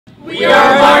We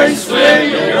are Martin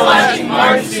Swim, you're watching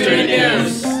Martin Student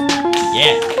News.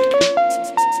 Yeah.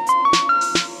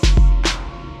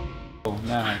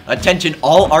 Attention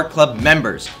all art club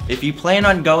members. If you plan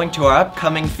on going to our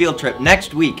upcoming field trip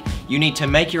next week, you need to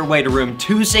make your way to room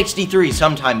 263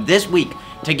 sometime this week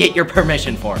to get your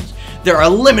permission forms. There are a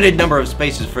limited number of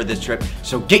spaces for this trip,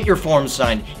 so get your forms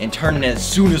signed and turn in as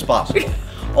soon as possible.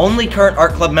 Only current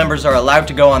art club members are allowed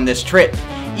to go on this trip.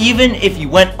 Even if you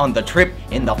went on the trip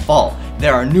in the fall,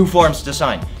 there are new forms to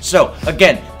sign. So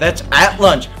again, that's at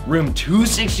lunch, room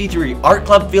 263, art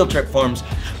club field trip forms.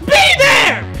 Be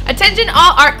there! Attention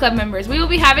all art club members, we will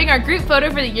be having our group photo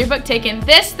for the yearbook taken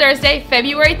this Thursday,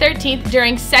 February 13th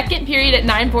during second period at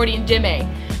 9:40 in Gym A.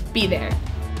 Be there.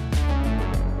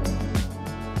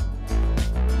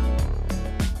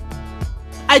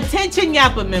 Attention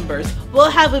YAPA members, we'll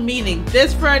have a meeting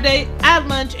this Friday at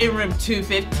lunch in room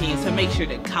 215, so make sure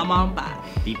to come on by.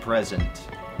 Be present.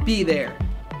 Be there.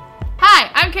 Hi,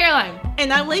 I'm Caroline.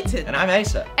 And I'm Layton. And I'm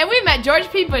Asa. And we met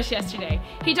George P. Bush yesterday.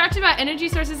 He talked about energy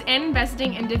sources and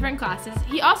investing in different classes.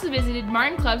 He also visited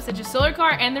Martin clubs such as Solar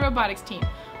Car and the robotics team.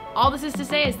 All this is to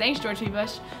say is thanks, George P.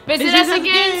 Bush. Visit us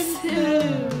again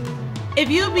soon. If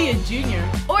you'll be a junior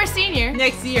or senior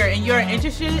next year and you're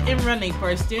interested in running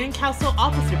for a student council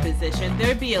officer position,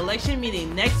 there'll be an election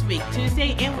meeting next week,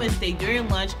 Tuesday and Wednesday during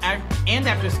lunch and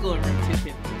after school in room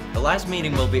 250. The last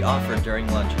meeting will be offered during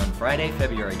lunch on Friday,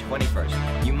 February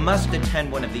 21st. You must attend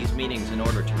one of these meetings in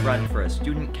order to run for a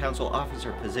student council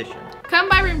officer position. Come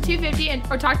by room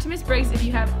 250 or talk to Miss Briggs if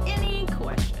you have any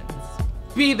questions.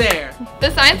 Be there. The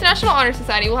Science National Honor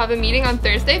Society will have a meeting on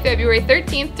Thursday, February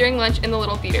 13th during lunch in the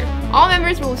Little Theater. All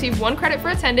members will receive 1 credit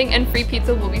for attending and free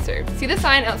pizza will be served. See the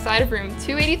sign outside of room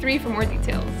 283 for more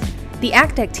details. The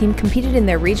ACTEC team competed in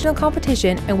their regional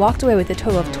competition and walked away with a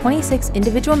total of 26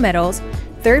 individual medals,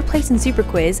 3rd place in Super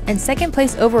Quiz, and 2nd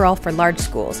place overall for large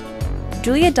schools.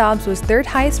 Julia Dobbs was 3rd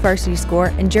highest varsity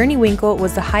score, and Journey Winkle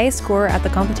was the highest scorer at the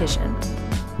competition.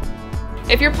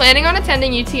 If you're planning on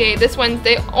attending UTA this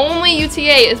Wednesday, only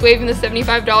UTA is waiving the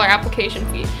 $75 application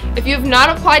fee. If you have not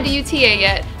applied to UTA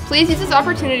yet, please use this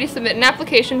opportunity to submit an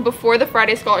application before the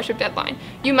Friday scholarship deadline.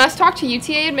 You must talk to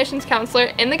UTA admissions counselor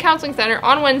in the counseling center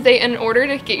on Wednesday in order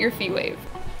to get your fee waived.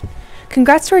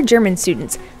 Congrats to our German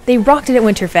students. They rocked it at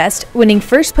Winterfest, winning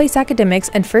 1st place academics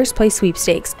and 1st place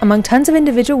sweepstakes, among tons of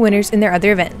individual winners in their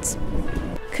other events.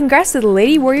 Congrats to the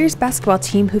Lady Warriors basketball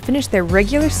team who finished their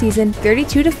regular season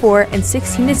 32-4 and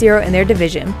 16-0 in their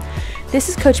division. This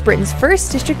is Coach Britton's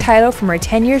first district title from her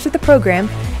 10 years with the program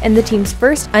and the team's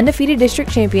first undefeated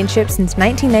district championship since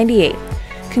 1998.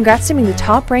 Congrats to being the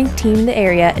top-ranked team in the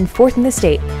area and 4th in the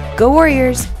state. Go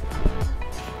Warriors!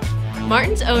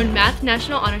 Martin's own Math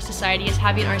National Honor Society is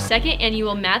having our 2nd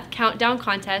annual Math Countdown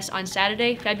Contest on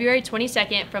Saturday, February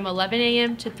 22nd from 11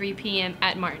 a.m. to 3 p.m.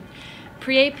 at Martin.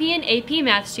 Pre-AP and AP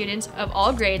Math students of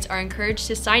all grades are encouraged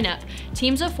to sign up.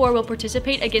 Teams of 4 will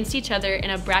participate against each other in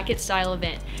a bracket-style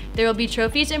event. There will be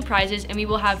trophies and prizes, and we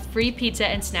will have free pizza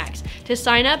and snacks. To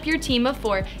sign up your team of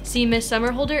 4, see Miss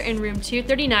Summerholder in room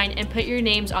 239 and put your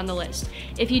names on the list.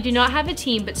 If you do not have a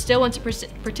team but still want to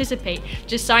participate,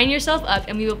 just sign yourself up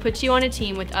and we will put you on a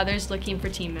team with others looking for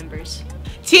team members.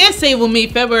 TSA will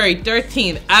meet February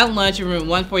 13th at lunch in room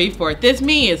 144. This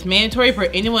meeting is mandatory for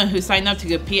anyone who signed up to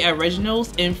compete at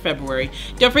regionals in February.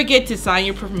 Don't forget to sign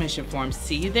your permission form.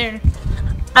 See you there.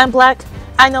 I'm Black.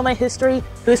 I know my history.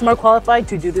 Who's more qualified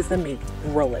to do this than me?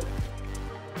 Roll it.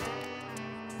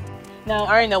 Now,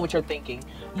 I already know what you're thinking.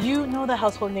 You know the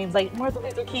household names like Martin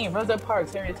Luther King, Rosa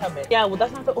Parks, Harriet Tubman. Yeah, well,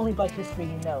 that's not the only Black history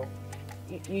you know.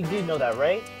 You do know that,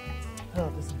 right?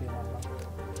 Oh, this will be a long one.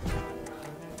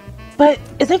 But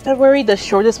isn't February the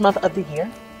shortest month of the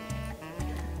year?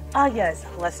 Ah yes,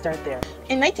 let's start there.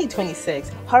 In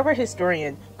 1926, Harvard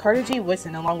historian Carter G.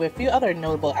 Woodson, along with a few other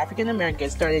notable African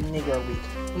Americans, started Negro Week.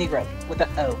 Negro, with an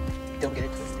O, don't get it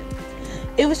twisted.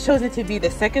 It was chosen to be the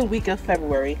 2nd week of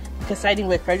February, coinciding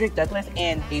with Frederick Douglass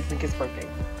and Abe Lincoln's birthday.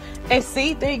 And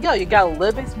see, there you go, you got a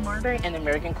little bit smarter in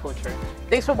American culture.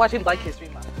 Thanks for watching Black History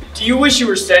Month. Do you wish you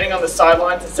were standing on the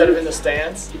sidelines instead of in the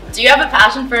stands? Do you have a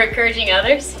passion for encouraging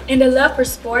others? And a love for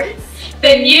sports?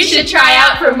 Then you should try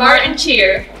out for Martin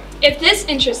Cheer. If this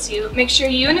interests you, make sure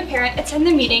you and a parent attend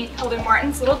the meeting held in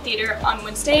Martin's Little Theater on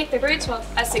Wednesday, February 12th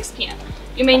at 6 p.m.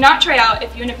 You may not try out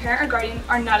if you and a parent or guardian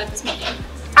are not at this meeting.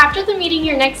 After the meeting,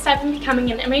 your next step in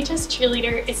becoming an MHS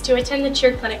cheerleader is to attend the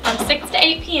cheer clinic from 6 to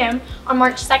 8 p.m. on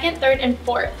March 2nd, 3rd, and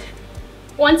 4th.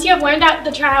 Once you have learned out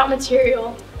the tryout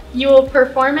material, you will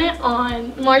perform it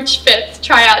on March 5th,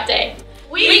 tryout day.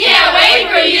 We can't wait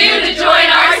for you to join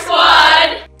our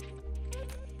squad!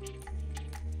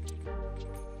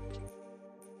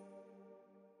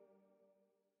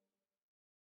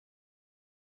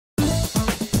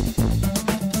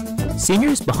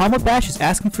 Seniors, Bahama Bash is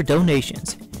asking for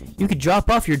donations. You could drop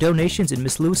off your donations in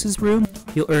Miss Lewis's room.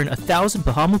 You'll earn 1,000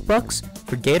 Bahama Bucks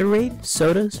for Gatorade,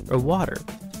 sodas, or water,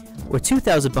 or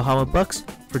 2,000 Bahama Bucks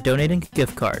for donating a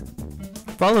gift card.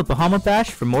 Follow Bahama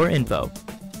Bash for more info.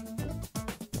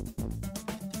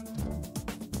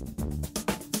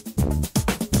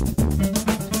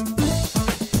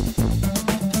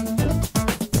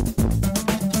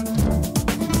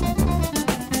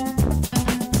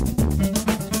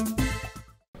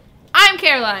 I'm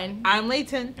Caroline. I'm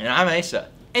Layton. And I'm Asa.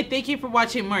 And thank you for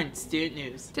watching Martin Student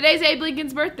News. Today's Abe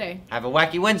Lincoln's birthday. Have a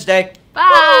wacky Wednesday.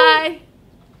 Bye.